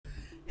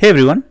Hey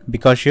everyone,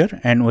 Bikash here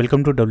and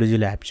welcome to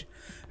WGLabz.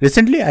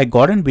 Recently I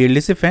got an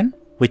BLDC fan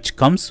which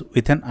comes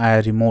with an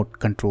IR remote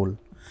control.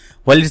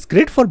 While it's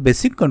great for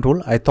basic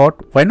control, I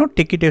thought why not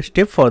take it a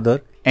step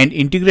further and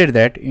integrate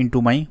that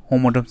into my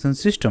home automation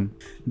system.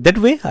 That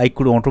way I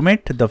could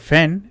automate the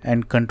fan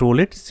and control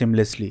it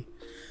seamlessly.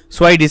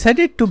 So I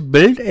decided to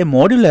build a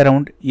module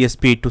around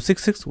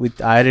ESP8266 with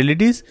IR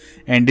LEDs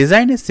and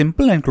design a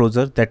simple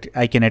enclosure that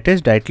I can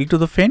attach directly to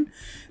the fan.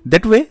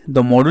 That way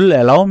the module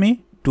allow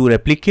me to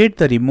replicate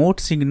the remote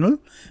signal,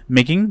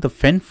 making the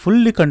fan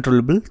fully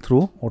controllable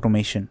through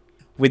automation.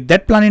 With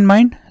that plan in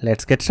mind,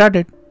 let's get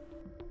started.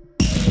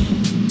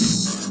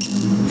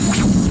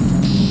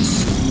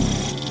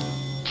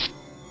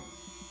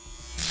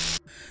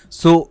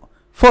 So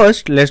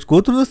first, let's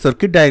go through the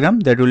circuit diagram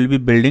that we will be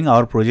building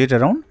our project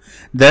around.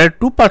 There are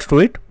two parts to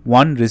it.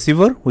 One,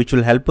 receiver, which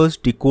will help us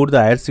decode the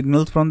IR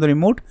signals from the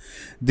remote.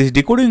 This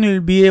decoding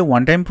will be a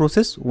one-time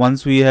process.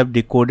 Once we have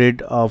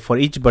decoded for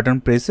each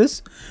button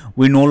presses,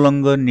 we no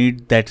longer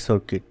need that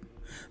circuit.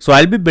 So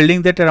I'll be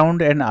building that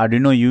around an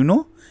Arduino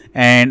Uno,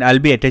 and I'll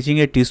be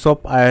attaching a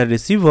T-stop IR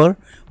receiver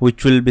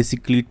which will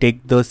basically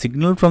take the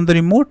signal from the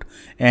remote,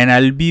 and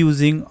I'll be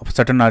using a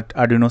certain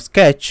Arduino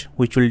sketch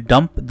which will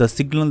dump the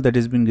signal that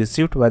is being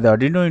received by the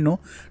Arduino Uno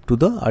to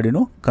the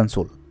Arduino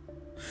console.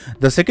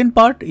 The second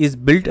part is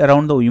built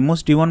around the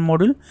WEMOS D1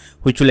 module,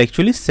 which will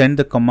actually send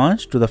the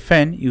commands to the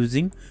fan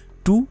using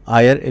two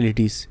IR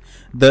LEDs.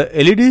 The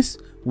LEDs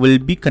will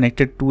be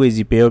connected to a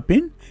GPIO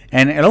pin,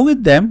 and along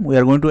with them we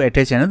are going to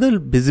attach another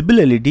visible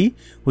LED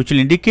which will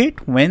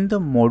indicate when the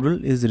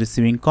module is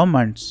receiving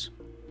commands.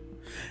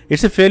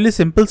 It's a fairly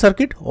simple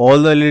circuit.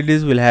 All the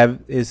LEDs will have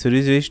a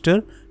series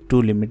resistor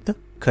to limit the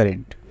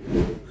current.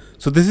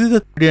 So this is the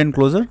 3D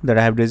enclosure that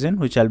I have designed,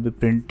 which I'll be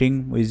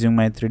printing using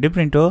my 3D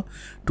printer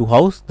to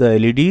house the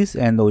LEDs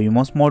and the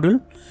WEMOS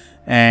module,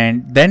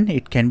 and then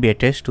it can be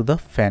attached to the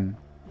fan.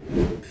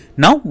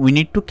 Now we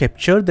need to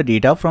capture the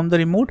data from the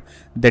remote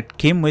that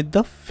came with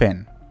the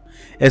fan.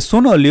 As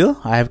shown earlier,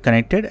 I have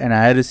connected an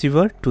IR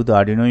receiver to the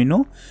Arduino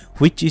Uno,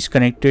 which is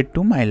connected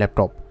to my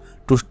laptop.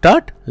 To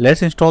start,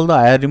 let's install the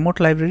IR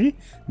remote library.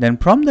 Then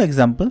from the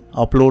example,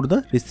 upload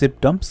the receipt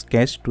dump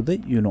sketch to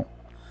the Uno.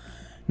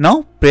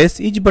 Now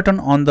press each button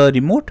on the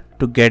remote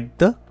to get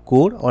the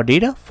code or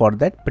data for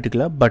that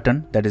particular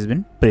button that has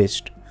been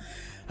pressed.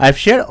 I have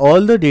shared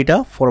all the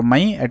data for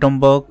my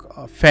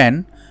Atomberg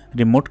fan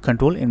remote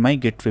control in my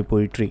Git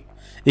repository.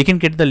 You can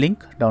get the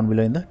link down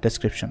below in the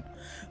description.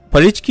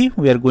 For each key,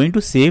 we are going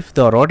to save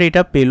the raw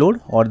data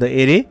payload or the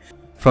array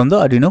from the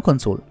Arduino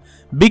console.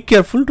 Be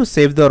careful to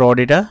save the raw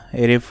data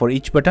array for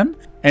each button,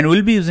 and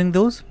we'll be using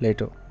those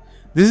later.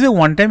 This is a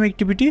one-time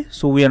activity,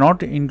 so we are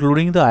not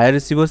including the IR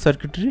receiver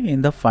circuitry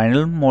in the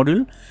final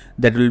module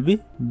that we'll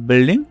be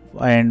building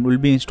and will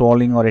be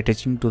installing or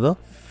attaching to the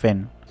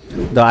fan.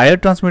 The IR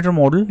transmitter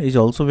module is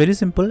also very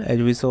simple, as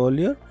we saw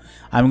earlier.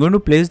 I'm going to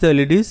place the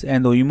LEDs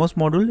and the WEMOS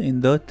module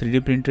in the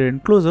 3D printer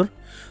enclosure.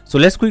 So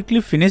let's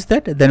quickly finish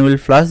that. Then we'll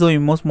flash the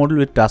WEMOS module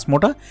with task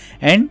motor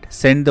and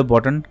send the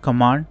button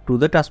command to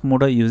the task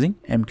motor using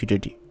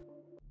MQTT.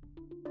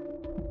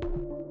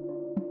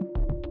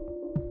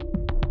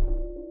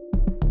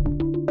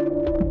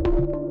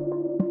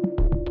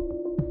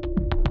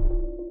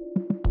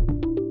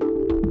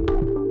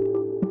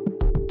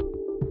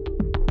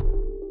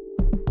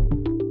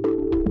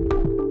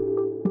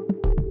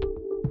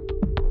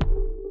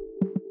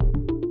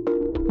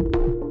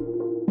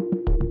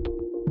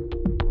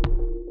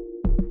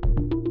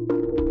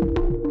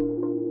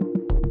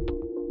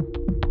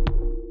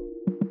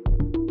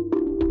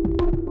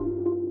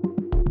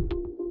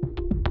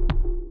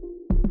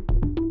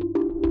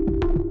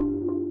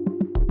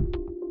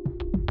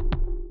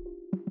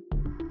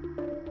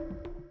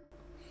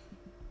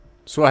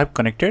 So I have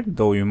connected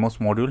the WEMOS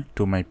module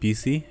to my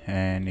PC,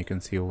 and you can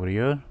see over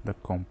here the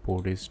COM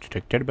port is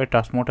detected by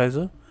task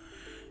motizer,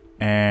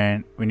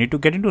 and we need to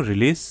get into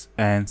release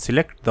and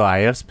select the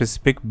IR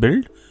specific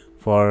build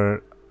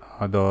for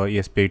the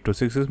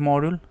ESP8266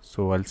 module.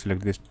 So I'll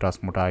select this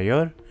task mota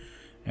IR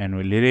and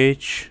we'll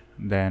erase,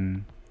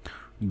 then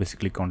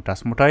basically click on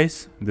task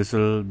motize. This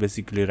will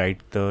basically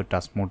write the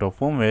task motor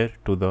firmware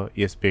to the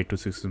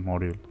ESP8266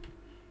 module.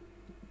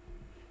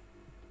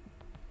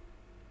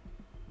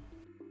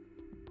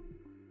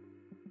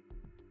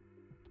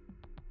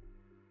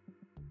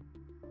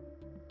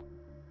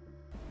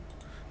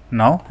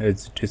 Now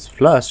as it is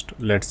flashed,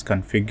 let's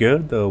configure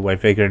the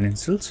Wi-Fi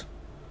credentials.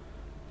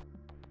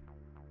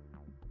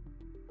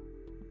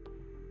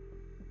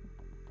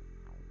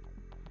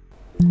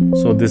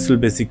 So this will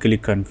basically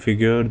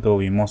configure the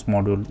WEMOS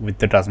module with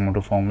the task motor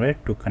firmware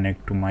to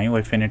connect to my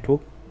Wi-Fi network,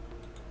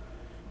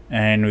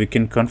 and we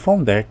can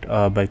confirm that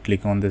by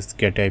clicking on this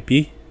get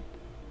IP.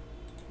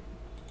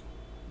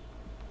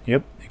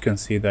 Yep, you can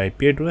see the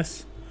IP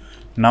address.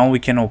 Now we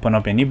can open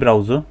up any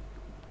browser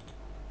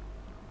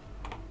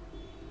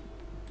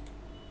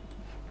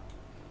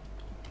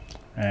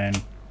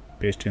and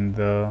paste in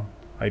the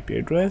IP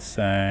address,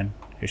 and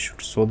it should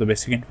show the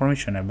basic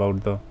information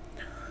about the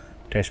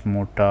test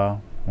motor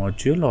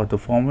module or the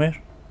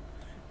firmware.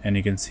 and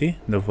you can see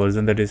the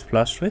version that is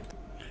flashed with.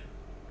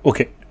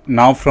 Okay,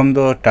 now from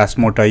the task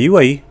motor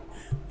UI,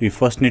 we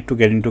first need to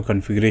get into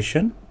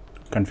configuration,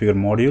 configure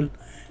module,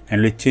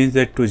 and we change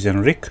that to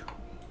generic.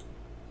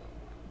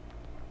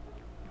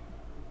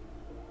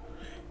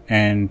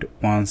 And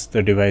once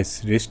the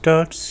device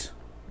restarts,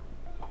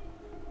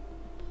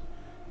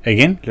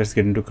 again let's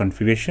get into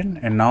configuration,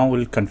 and now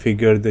we'll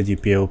configure the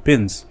GPIO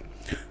pins.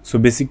 So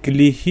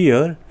basically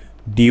here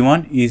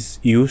D1 is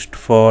used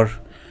for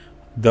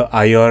the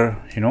IR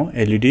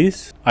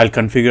LEDs. I'll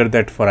configure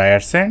that for IR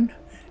send,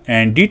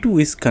 and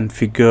D2 is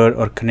configured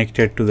or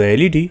connected to the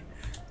LED.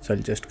 So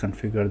I'll just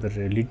configure the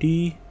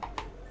LED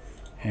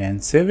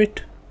and save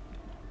it.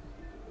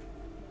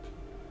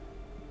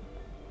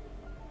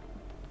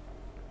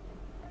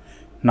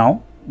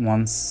 Now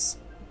once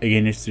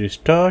again it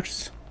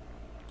restarts,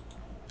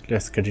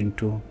 let's get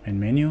into main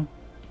menu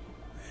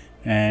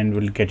and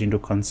we'll get into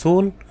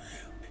console.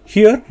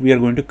 Here we are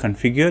going to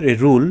configure a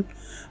rule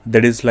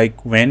that is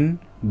like when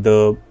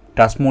the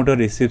task motor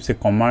receives a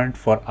command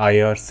for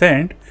IR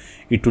send,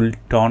 it will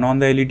turn on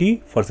the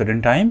LED for a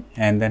certain time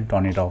and then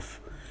turn it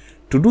off.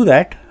 To do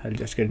that, I'll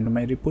just get into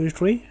my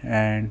repository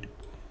and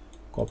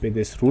copy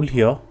this rule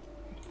here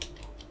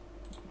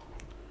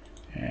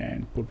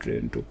and put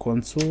it into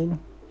console.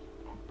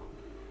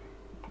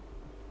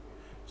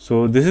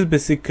 So this is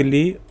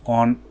basically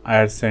on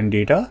IR send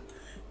data.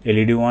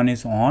 LED 1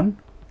 is on,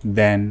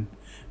 then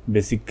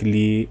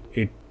basically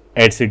it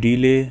adds a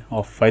delay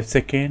of 5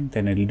 seconds,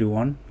 then LED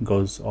 1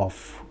 goes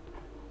off.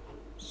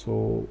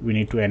 So we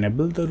need to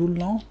enable the rule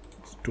now.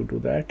 To do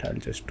that, I'll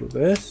just do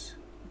this.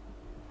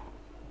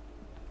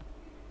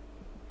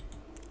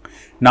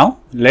 Now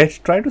let's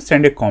try to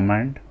send a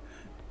command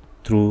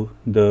through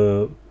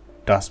the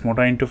task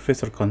motor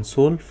interface or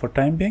console for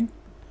time being.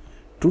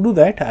 To do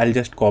that, I'll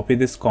just copy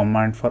this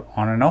command for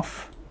on and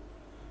off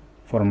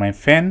for my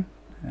fan.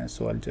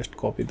 So I'll just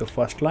copy the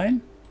first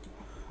line,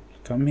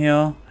 come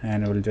here,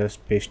 and I will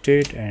just paste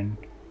it, and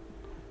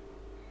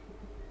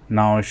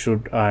now it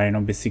should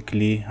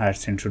basically IR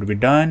send should be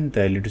done.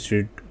 The LED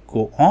should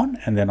go on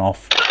and then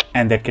off,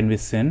 and that can be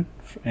seen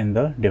in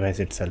the device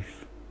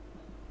itself.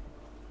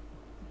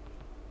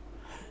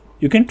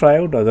 You can try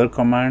out other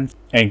commands,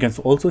 and you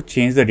can also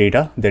change the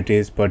data that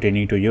is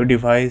pertaining to your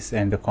device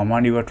and the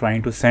command you are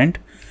trying to send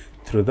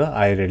through the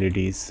IR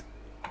LEDs.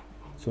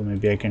 So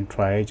maybe I can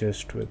try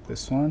just with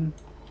this one.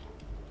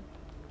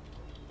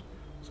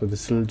 So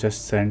this will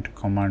just send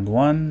command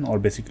 1, or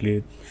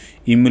basically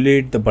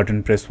emulate the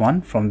button press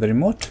 1 from the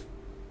remote,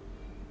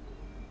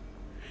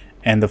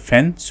 and the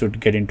fan should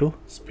get into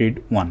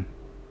speed 1.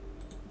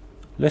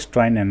 Let's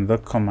try another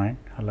command,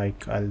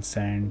 like I'll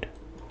send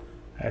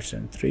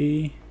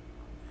 @3,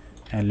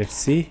 and let's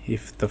see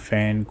if the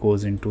fan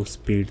goes into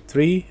speed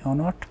 3 or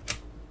not.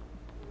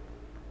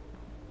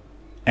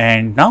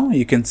 And now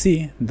you can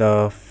see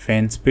the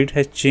fan speed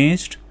has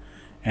changed,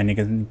 and you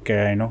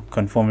can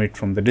confirm it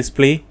from the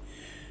display.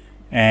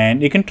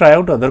 And you can try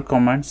out other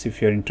commands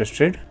if you're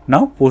interested.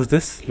 Now post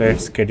this,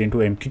 let's get into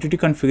MQTT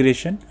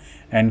configuration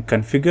and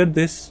configure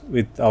this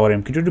with our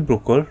MQTT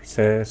broker,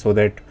 so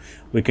that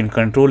we can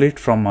control it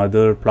from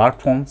other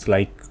platforms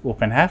like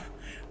OpenHAF,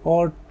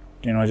 or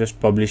just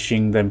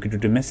publishing the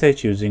MQTT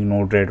message using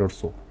Node-RED or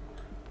so,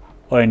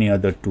 or any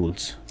other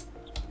tools.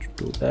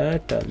 To do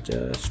that, I'll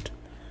just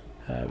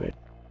have it.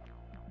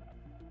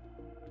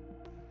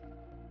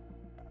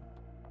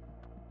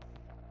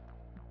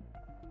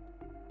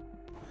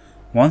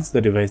 Once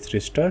the device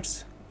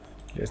restarts,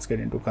 let's get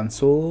into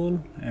console,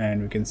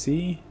 and we can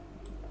see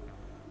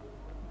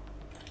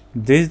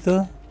this is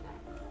the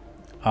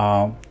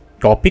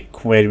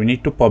topic where we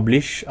need to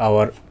publish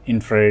our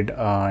infrared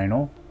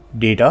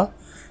data,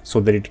 so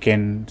that it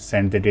can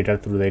send the data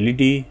through the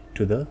LED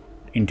to the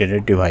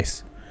intended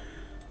device.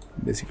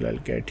 Basically I'll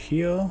get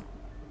here,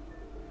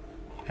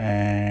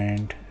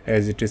 and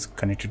as it is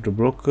connected to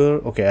broker,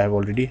 okay, I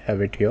already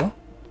have it here.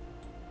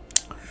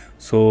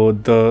 So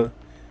the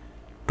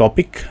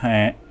topic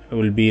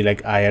will be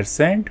like IR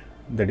send,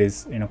 that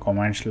is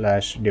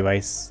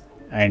command/device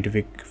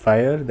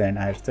identifier, then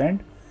IR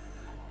send,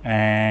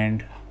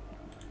 and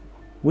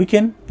we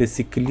can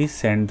basically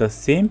send the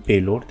same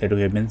payload that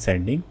we have been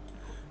sending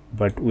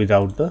but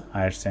without the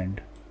IR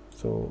send.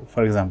 So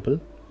for example,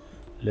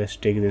 let's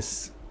take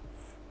this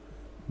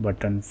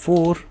button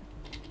 4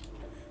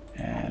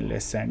 and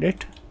let's send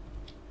it.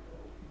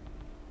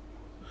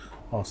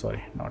 Oh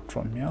sorry, not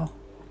from here.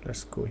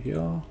 Let's go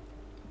here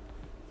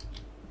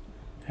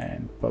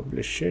and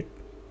publish it,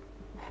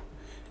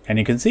 and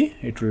you can see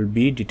it will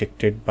be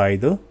detected by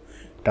the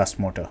task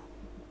motor.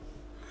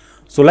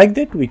 So like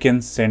that we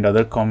can send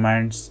other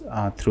commands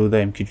through the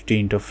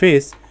MQTT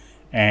interface,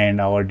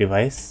 and our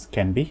device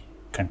can be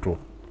controlled.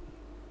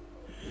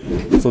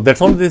 So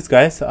that's all this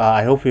guys.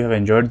 I hope you have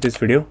enjoyed this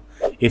video.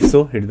 If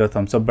so, hit the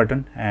thumbs up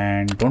button,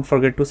 and don't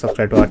forget to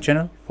subscribe to our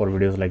channel for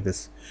videos like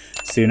this.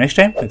 See you next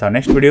time with our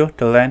next video.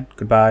 Till then,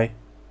 goodbye.